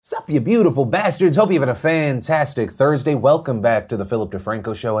Sup, you beautiful bastards. Hope you're having a fantastic Thursday. Welcome back to the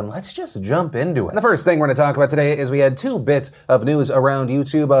DeFranco Show, and let's just jump into it. And the first thing we're going to talk about today is we had two bits of news around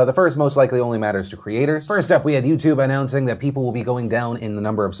YouTube. The first most likely only matters to creators. First up, we had YouTube announcing that people will be going down in the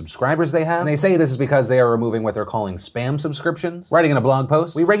number of subscribers they have. And they say this is because they are removing what they're calling spam subscriptions. Writing in a blog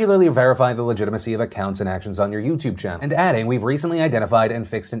post, we regularly verify the legitimacy of accounts and actions on your YouTube channel. And adding, we've recently identified and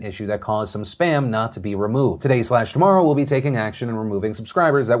fixed an issue that caused some spam not to be removed. Today/tomorrow, we'll be taking action and removing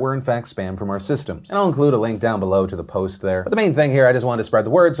subscribers that were in fact spam from our systems. And I'll include a link down below to the post there. But the main thing here, I just wanted to spread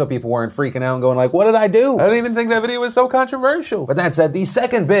the word so people weren't freaking out and going like, what did I do? I didn't even think that video was so controversial. But that said, the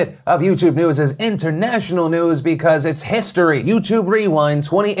second bit of YouTube news is international news because it's history. YouTube Rewind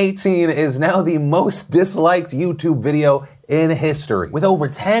 2018 is now the most disliked YouTube video in history, with over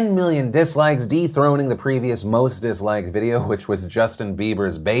 10 million dislikes, dethroning the previous most disliked video, which was Justin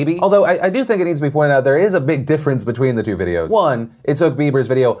Bieber's Baby. Although I do think it needs to be pointed out there is a big difference between the two videos. One, it took Bieber's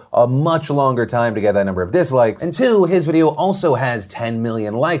video a much longer time to get that number of dislikes, and two, his video also has 10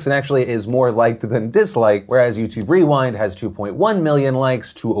 million likes and actually is more liked than disliked, whereas YouTube Rewind has 2.1 million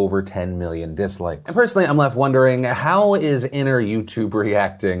likes to over 10 million dislikes. And personally, I'm left wondering, how is inner YouTube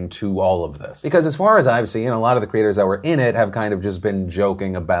reacting to all of this? Because as far as I've seen, a lot of the creators that were in it have kind of just been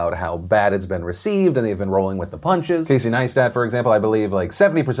joking about how bad it's been received, and they've been rolling with the punches. Casey Neistat, for example, I believe like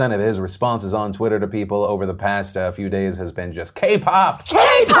 70% of his responses on Twitter to people over the past few days has been just K-pop!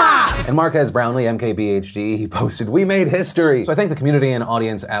 K-pop! And Marquez Brownlee, MKBHD, he posted, "We made history." So I think the community and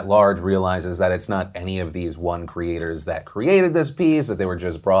audience at large realizes that it's not any of these one creators that created this piece, that they were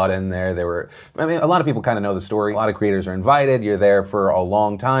just brought in there. A lot of people kind of know the story. A lot of creators are invited, you're there for a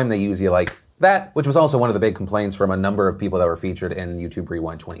long time, they use you like that, which was also one of the big complaints from a number of people that were featured in YouTube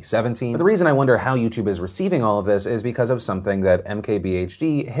Rewind 2017. But the reason I wonder how YouTube is receiving all of this is because of something that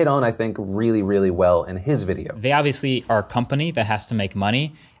MKBHD hit on, I think, really, really well in his video. They obviously are a company that has to make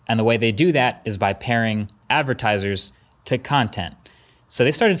money, and the way they do that is by pairing advertisers to content. So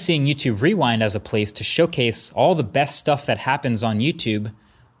they started seeing YouTube Rewind as a place to showcase all the best stuff that happens on YouTube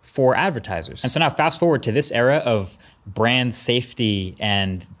for advertisers. And so now fast forward to this era of brand safety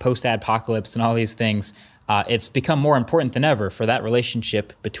and post-adpocalypse and all these things, it's become more important than ever for that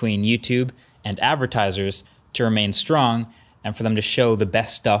relationship between YouTube and advertisers to remain strong and for them to show the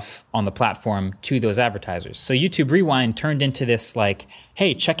best stuff on the platform to those advertisers. So YouTube Rewind turned into this like,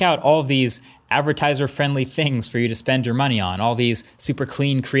 hey, check out all of these advertiser-friendly things for you to spend your money on, all these super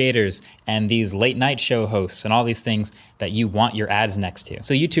clean creators and these late night show hosts and all these things that you want your ads next to.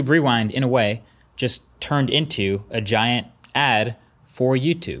 So YouTube Rewind, in a way, just turned into a giant ad for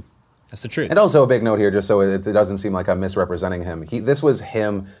YouTube. That's the truth. And also a big note here, just so it doesn't seem like I'm misrepresenting him. This was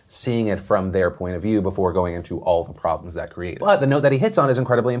him seeing it from their point of view before going into all the problems that created. But the note that he hits on is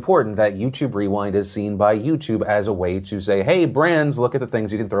incredibly important, that YouTube Rewind is seen by YouTube as a way to say, hey, brands, look at the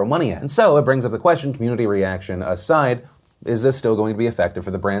things you can throw money at. And so it brings up the question, community reaction aside, is this still going to be effective for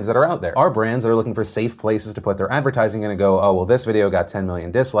the brands that are out there? Are brands that are looking for safe places to put their advertising going to go, oh, well, this video got 10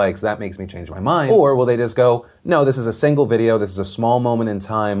 million dislikes, that makes me change my mind? Or will they just go, no, this is a single video, this is a small moment in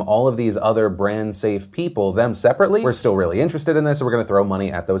time, all of these other brand safe people, them separately, we're still really interested in this, so we're going to throw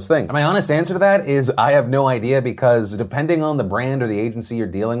money at those things? And my honest answer to that is I have no idea, because depending on the brand or the agency you're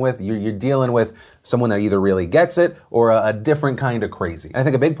dealing with, you're dealing with someone that either really gets it or a different kind of crazy. And I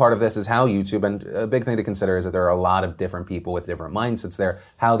think a big part of this is how YouTube, and a big thing to consider is that there are a lot of different people with different mindsets there,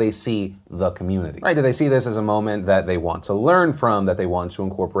 how they see the community, right? Do they see this as a moment that they want to learn from, that they want to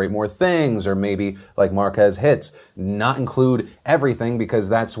incorporate more things, or maybe like Marquez hits, not include everything because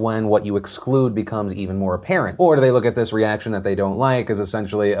that's when what you exclude becomes even more apparent? Or do they look at this reaction that they don't like as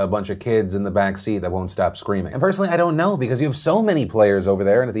essentially a bunch of kids in the back seat that won't stop screaming? And personally, I don't know, because you have so many players over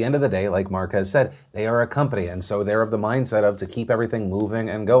there, and at the end of the day, like Marquez said, they are a company, and so they're of the mindset of to keep everything moving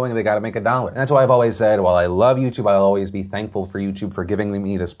and going, they gotta make a dollar. And that's why I've always said, while I love YouTube, I'll always be thankful for YouTube for giving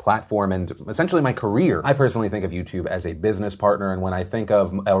me this platform and essentially my career. I personally think of YouTube as a business partner, and when I think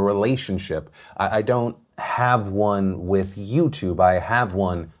of a relationship, I don't have one with YouTube, I have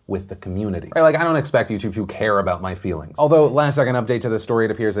one with the community. Right? Like, I don't expect YouTube to care about my feelings. Although, last second update to the story,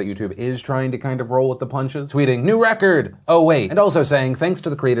 it appears that YouTube is trying to kind of roll with the punches, tweeting, new record, oh wait, and also saying, thanks to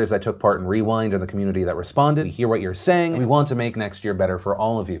the creators that took part in Rewind and the community that responded, we hear what you're saying, and we want to make next year better for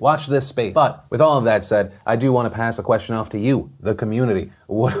all of you. Watch this space. But, with all of that said, I do want to pass a question off to you, the community.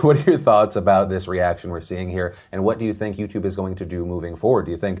 What are your thoughts about this reaction we're seeing here, and what do you think YouTube is going to do moving forward?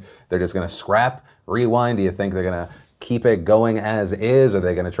 Do you think they're just gonna scrap Rewind? Do you think they're gonna keep it going as is? Are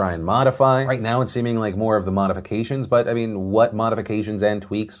they going to try and modify? Right now it's seeming like more of the modifications, but I mean, what modifications and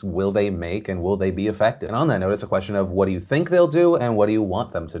tweaks will they make and will they be effective? And on that note, it's a question of what do you think they'll do and what do you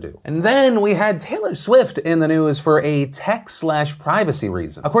want them to do? And then we had Taylor Swift in the news for a tech/privacy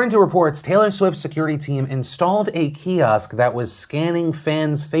reason. According to reports, Taylor Swift's security team installed a kiosk that was scanning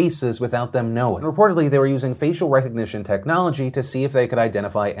fans' faces without them knowing. And reportedly, they were using facial recognition technology to see if they could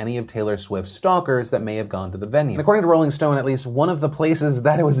identify any of Taylor Swift's stalkers that may have gone to the venue. And according to Rolling Stone, at least one of the places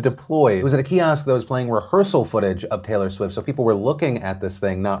that it was deployed, it was at a kiosk that was playing rehearsal footage of Taylor Swift, so people were looking at this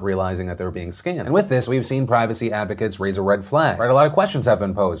thing not realizing that they were being scanned. And with this, we've seen privacy advocates raise a red flag. Right, a lot of questions have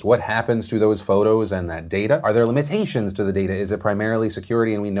been posed. What happens to those photos and that data? Are there limitations to the data? Is it primarily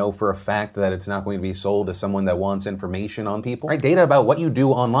security and we know for a fact that it's not going to be sold to someone that wants information on people? Right, data about what you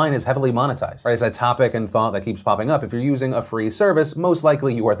do online is heavily monetized. Right, it's a topic and thought that keeps popping up. If you're using a free service, most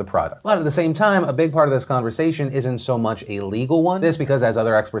likely you are the product. But at the same time, a big part of this conversation isn't so much a legal one. This because, as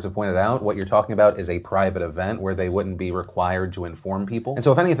other experts have pointed out, what you're talking about is a private event where they wouldn't be required to inform people. And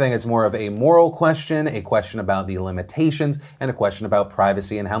so if anything, it's more of a moral question, a question about the limitations, and a question about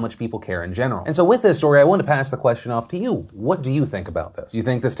privacy and how much people care in general. And so with this story, I want to pass the question off to you. What do you think about this? Do you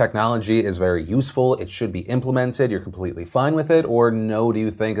think this technology is very useful? It should be implemented? You're completely fine with it? Or no, do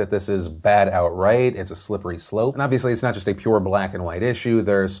you think that this is bad outright? It's a slippery slope? And obviously, it's not just a pure black and white issue.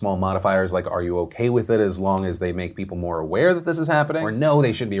 There are small modifiers like, are you okay with it as long as they make people more aware that this is happening? Or no,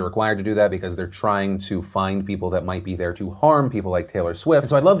 they should be required to do that because they're trying to find people that might be there to harm people like Taylor Swift. And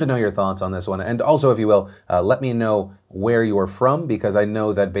so I'd love to know your thoughts on this one. And also, if you will, let me know where you are from, because I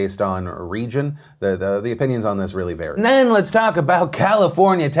know that based on region, the opinions on this really vary. And then let's talk about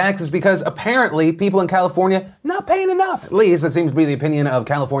California taxes, because apparently people in California not paying enough. At least that seems to be the opinion of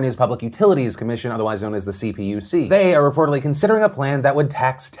California's Public Utilities Commission, otherwise known as the CPUC. They are reportedly considering a plan that would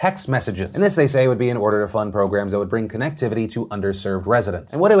tax text messages. And this, they say, would be in order to fund programs that would bring connectivity to underserved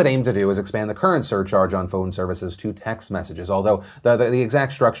residents. And what it would aim to do is expand the current surcharge on phone services to text messages, although the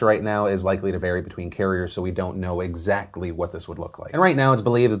exact structure right now is likely to vary between carriers, so we don't know exactly what this would look like. And right now it's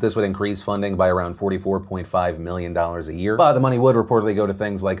believed that this would increase funding by around $44.5 million a year, but the money would reportedly go to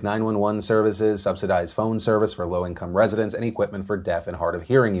things like 911 services, subsidized phone service for low-income residents, and equipment for deaf and hard of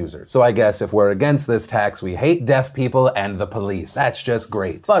hearing users. So I guess if we're against this tax, we hate deaf people and the police. That's just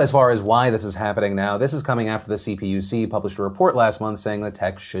great. But as far as why this is happening now, this is coming after the CPUC published a report last month saying that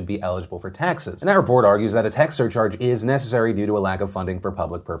tech should be eligible for taxes. And that report argues that a tech surcharge is necessary due to a lack of funding for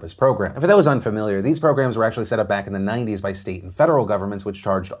public purpose programs. And for those unfamiliar, these programs were actually set up back in the 90s by state and federal governments, which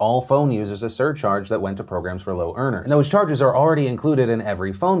charged all phone users a surcharge that went to programs for low earners. And those charges are already included in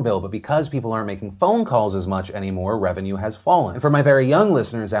every phone bill, but because people aren't making phone calls as much anymore, revenue has fallen. And for my very young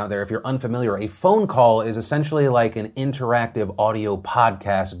listeners out there, if you're unfamiliar, a phone call is essentially like an interactive audio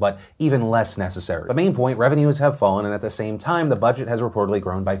podcast, but even less necessary. The main point, revenues have fallen, and at the same time, the budget has reportedly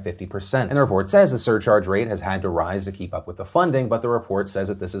grown by 50%. And the report says the surcharge rate has had to rise to keep up with the funding, but the report says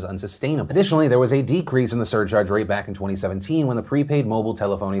that this is unsustainable. Additionally, there was a decrease in the surcharge rate back in 2017 when the prepaid mobile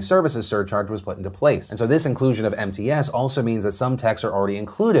telephony services surcharge was put into place. And so this inclusion of MTS also means that some texts are already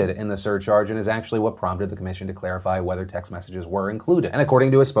included in the surcharge, and is actually what prompted the commission to clarify whether text messages were included. And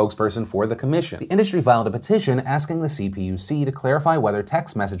according to a spokesperson for the commission, the industry filed a petition asking the CPUC to clarify whether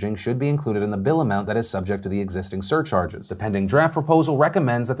text messaging should be included in the bill amount that is subject to the existing surcharges. The pending draft proposal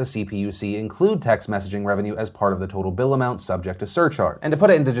recommends that the CPUC include text messaging revenue as part of the total bill amount subject to surcharge. And to put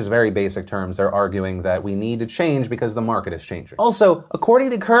it into just very basic terms, they're arguing that we need to change because the market is changing. Also, according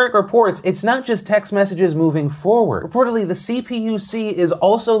to current reports, it's not just text messages moving forward. Reportedly, the CPUC is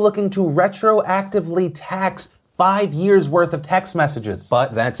also looking to retroactively tax 5 years worth of text messages.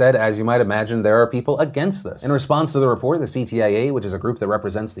 But that said, as you might imagine, there are people against this. In response to the report, the CTIA, which is a group that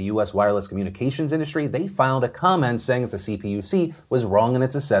represents the U.S. wireless communications industry, they filed a comment saying that the CPUC was wrong in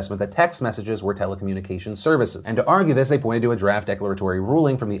its assessment that text messages were telecommunications services. And to argue this, they pointed to a draft declaratory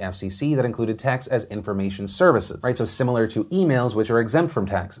ruling from the FCC that included text as information services, right? So similar to emails, which are exempt from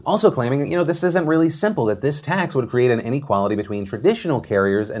taxes. Also claiming, this isn't really simple, that this tax would create an inequality between traditional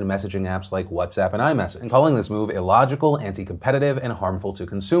carriers and messaging apps like WhatsApp and iMessage, and calling this move illogical, anti-competitive, and harmful to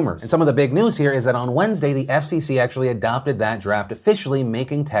consumers. And some of the big news here is that on Wednesday, the FCC actually adopted that draft, officially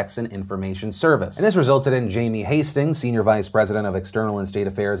making text an information service. And this resulted in Jamie Hastings, Senior Vice President of External and State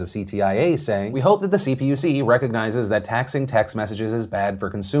Affairs of CTIA, saying, "We hope that the CPUC recognizes that taxing text messages is bad for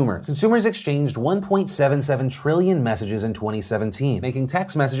consumers. Consumers exchanged 1.77 trillion messages in 2017, making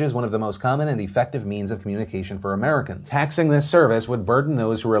text messages one of the most common and effective means of communication for Americans. Taxing this service would burden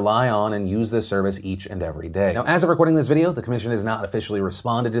those who rely on and use this service each and every day." Now, Now, as of recording this video, the commission has not officially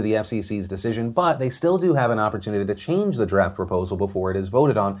responded to the FCC's decision, but they still do have an opportunity to change the draft proposal before it is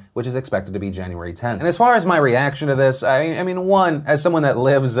voted on, which is expected to be January 10th. And as far as my reaction to this, I mean, one, as someone that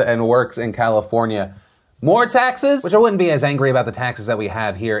lives and works in California, more taxes? Which I wouldn't be as angry about the taxes that we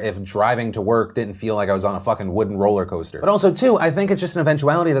have here if driving to work didn't feel like I was on a fucking wooden roller coaster. But also, two, I think it's just an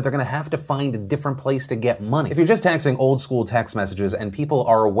eventuality that they're gonna have to find a different place to get money. If you're just taxing old school text messages and people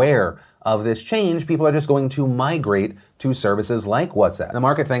are aware of this change, people are just going to migrate to services like WhatsApp. The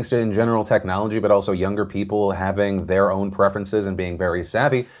market, thanks to in general technology, but also younger people having their own preferences and being very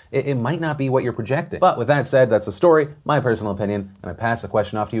savvy, it might not be what you're projecting. But with that said, that's the story, my personal opinion, and I pass the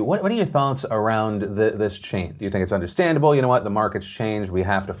question off to you. What are your thoughts around this change? Do you think it's understandable? You know what, the market's changed, we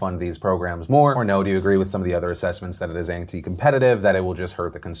have to fund these programs more? Or no, do you agree with some of the other assessments that it is anti-competitive, that it will just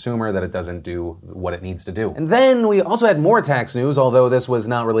hurt the consumer, that it doesn't do what it needs to do? And then we also had more tax news, although this was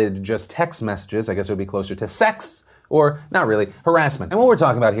not related to just text messages. I guess it would be closer to sex, or not really, harassment. And what we're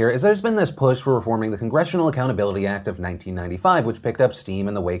talking about here is there's been this push for reforming the Congressional Accountability Act of 1995, which picked up steam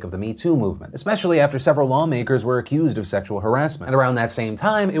in the wake of the Me Too movement, especially after several lawmakers were accused of sexual harassment. And around that same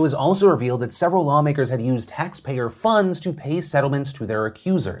time, it was also revealed that several lawmakers had used taxpayer funds to pay settlements to their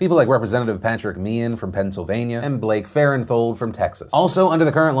accusers. People like Representative Patrick Meehan from Pennsylvania and Blake Farenthold from Texas. Also, under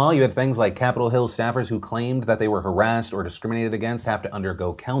the current law, you had things like Capitol Hill staffers who claimed that they were harassed or discriminated against have to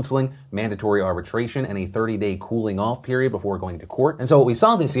undergo counseling, mandatory arbitration, and a 30-day cooling off period before going to court. And so what we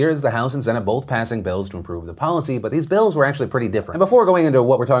saw this year is the House and Senate both passing bills to improve the policy, but these bills were actually pretty different. And before going into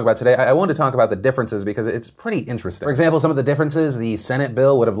what we're talking about today, I wanted to talk about the differences because it's pretty interesting. For example, some of the differences, the Senate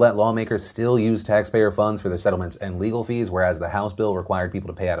bill would have let lawmakers still use taxpayer funds for their settlements and legal fees, whereas the House bill required people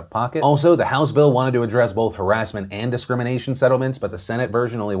to pay out of pocket. Also, the House bill wanted to address both harassment and discrimination settlements, but the Senate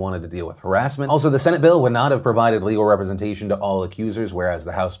version only wanted to deal with harassment. Also, the Senate bill would not have provided legal representation to all accusers, whereas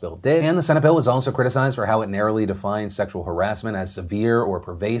the House bill did. And the Senate bill was also criticized for how it narrowly defines sexual harassment as severe or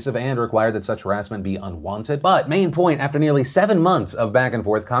pervasive and required that such harassment be unwanted. But main point, after nearly 7 months of back and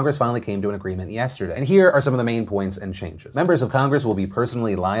forth, Congress finally came to an agreement yesterday. And here are some of the main points and changes. Members of Congress will be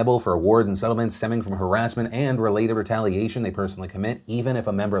personally liable for awards and settlements stemming from harassment and related retaliation they personally commit, even if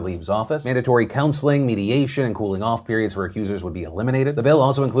a member leaves office. Mandatory counseling, mediation, and cooling off periods for accusers would be eliminated. The bill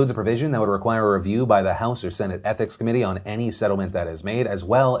also includes a provision that would require a review by the House or Senate Ethics Committee on any settlement that is made, as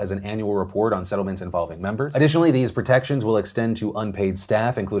well as an annual report on settlements involving members. Additionally, these protections will extend to unpaid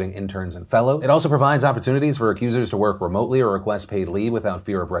staff, including interns and fellows. It also provides opportunities for accusers to work remotely or request paid leave without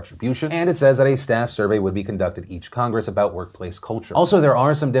fear of retribution. And it says that a staff survey would be conducted each Congress about workplace culture. Also, there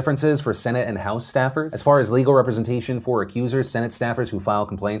are some differences for Senate and House staffers. As far as legal representation for accusers, Senate staffers who file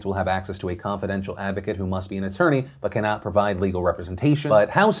complaints will have access to a confidential advocate who must be an attorney but cannot provide legal representation. But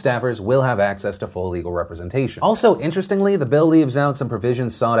House staffers will have access to full legal representation. Also, interestingly, the bill leaves out some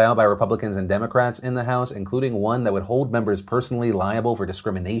provisions sought out by Republicans and Democrats in the House, including one that would hold members personally liable for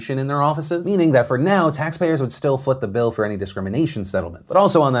discrimination in their offices, meaning that for now, taxpayers would still foot the bill for any discrimination settlements. But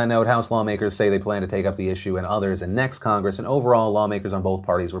also on that note, House lawmakers say they plan to take up the issue and others in next Congress, and overall, lawmakers on both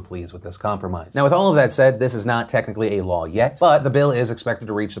parties were pleased with this compromise. Now, with all of that said, this is not technically a law yet, but the bill is expected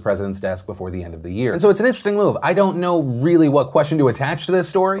to reach the president's desk before the end of the year. And so it's an interesting move. I don't know really what question to attach to this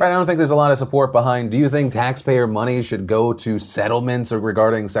story, but I don't think there's a lot of support behind, do you think taxpayer money should go to settlements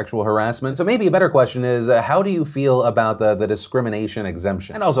regarding sexual harassment? So maybe a better question is, how do you feel about the discrimination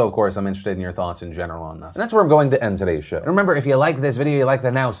exemption? And also, of course, I'm interested in your thoughts in general on this. And that's where I'm going to end today's show. And remember, if you like this video, you like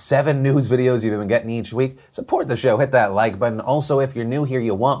the now 7 news videos you've been getting each week, support the show, hit that like button. Also, if you're new here,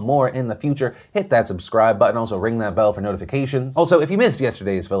 you want more in the future, hit that subscribe button. Also, ring that bell for notifications. Also, if you missed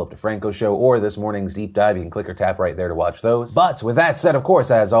yesterday's Philip DeFranco show or this morning's deep dive, you can click or tap right there to watch those. But with that said, of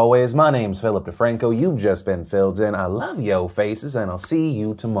course, as always, my name's Philip DeFranco. You've just been filled in. I love yo faces, and I'll see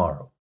you tomorrow.